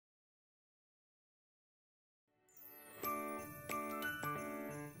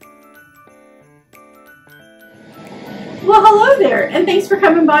Well, hello there, and thanks for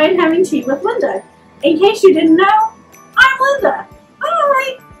coming by and having tea with Linda. In case you didn't know, I'm Linda. All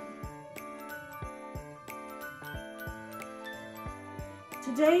right.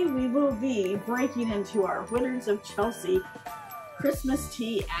 Today we will be breaking into our Whittard of Chelesa Christmas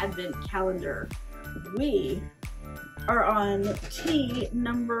Tea Advent Calendar. We are on tea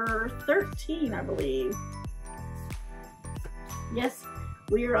number 13, I believe. Yes,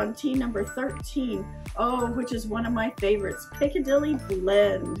 we are on tea number 13. Oh, which is one of my favorites, Piccadilly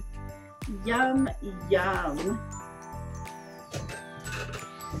Blend. Yum, yum.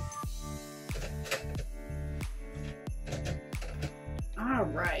 All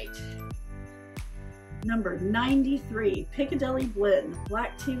right. Number 93, Piccadilly Blend,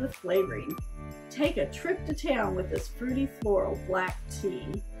 black tea with flavoring. Take a trip to town with this fruity floral black tea.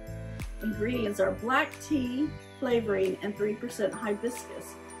 Ingredients are black tea, flavoring, and 3%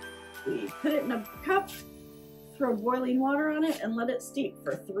 hibiscus. We put it in a cup, throw boiling water on it, and let it steep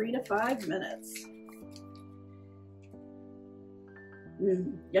for 3 to 5 minutes.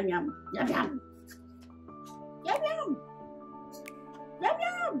 Yum, yum, yum, yum. Yum, yum. Yum,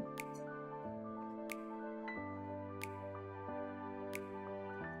 yum.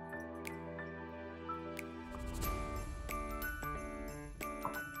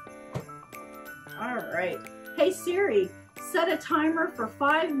 All right. Hey Siri, set a timer for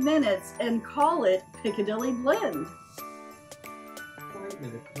 5 minutes and call it Piccadilly Blend. 5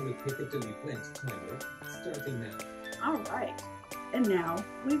 minute Piccadilly Blend timer starting now. All right. And now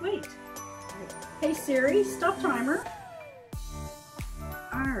we wait. Hey Siri, stop timer.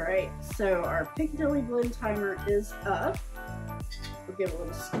 All right. So our Piccadilly Blend timer is up. We'll give a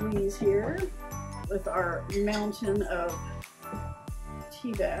little squeeze here with our mountain of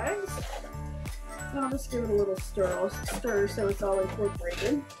tea bags. I'll just give it a little stir so it's all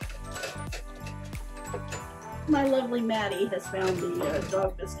incorporated. My lovely Maddie has found the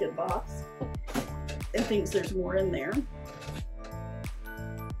dog biscuit box and thinks there's more in there.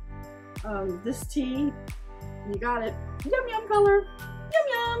 This tea, you got it. Yum yum color. Yum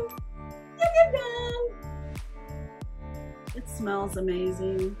yum. Yum yum yum. It smells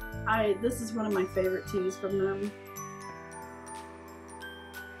amazing. This is one of my favorite teas from them.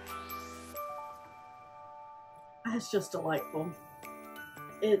 It's just delightful.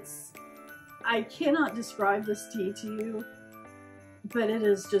 I cannot describe this tea to you, but it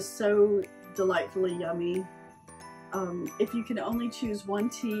is just so delightfully yummy. If you can only choose one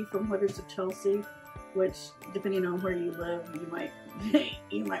tea from Whittard of Chelesa, which depending on where you live,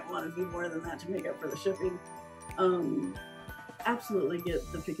 you might want to do more than that to make up for the shipping. Absolutely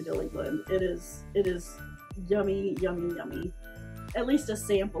get the Piccadilly Blend. It is yummy, yummy, yummy. At least a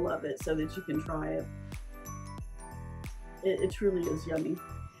sample of it so that you can try it. It truly is yummy.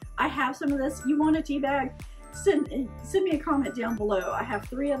 I have some of this. You want a tea bag? Send me a comment down below. I have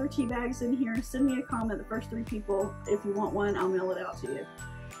 3 other tea bags in here. Send me a comment, the first 3 people. If you want one, I'll mail it out to you.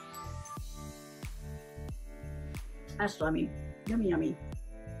 That's yummy. Yummy, yummy.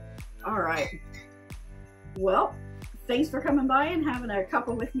 All right. Well, thanks for coming by and having a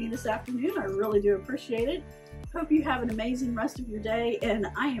cuppa with me this afternoon. I really do appreciate it. Hope you have an amazing rest of your day, and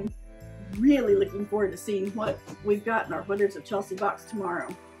I am really looking forward to seeing what we've got in our Whittard of Chelesa box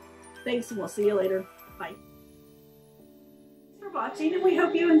tomorrow. Thanks, and we'll see you later. Bye. Thanks for watching, and we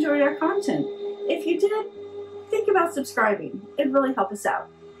hope you enjoyed our content. If you did, think about subscribing. It'd really help us out.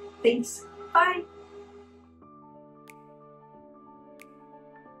 Thanks. Bye.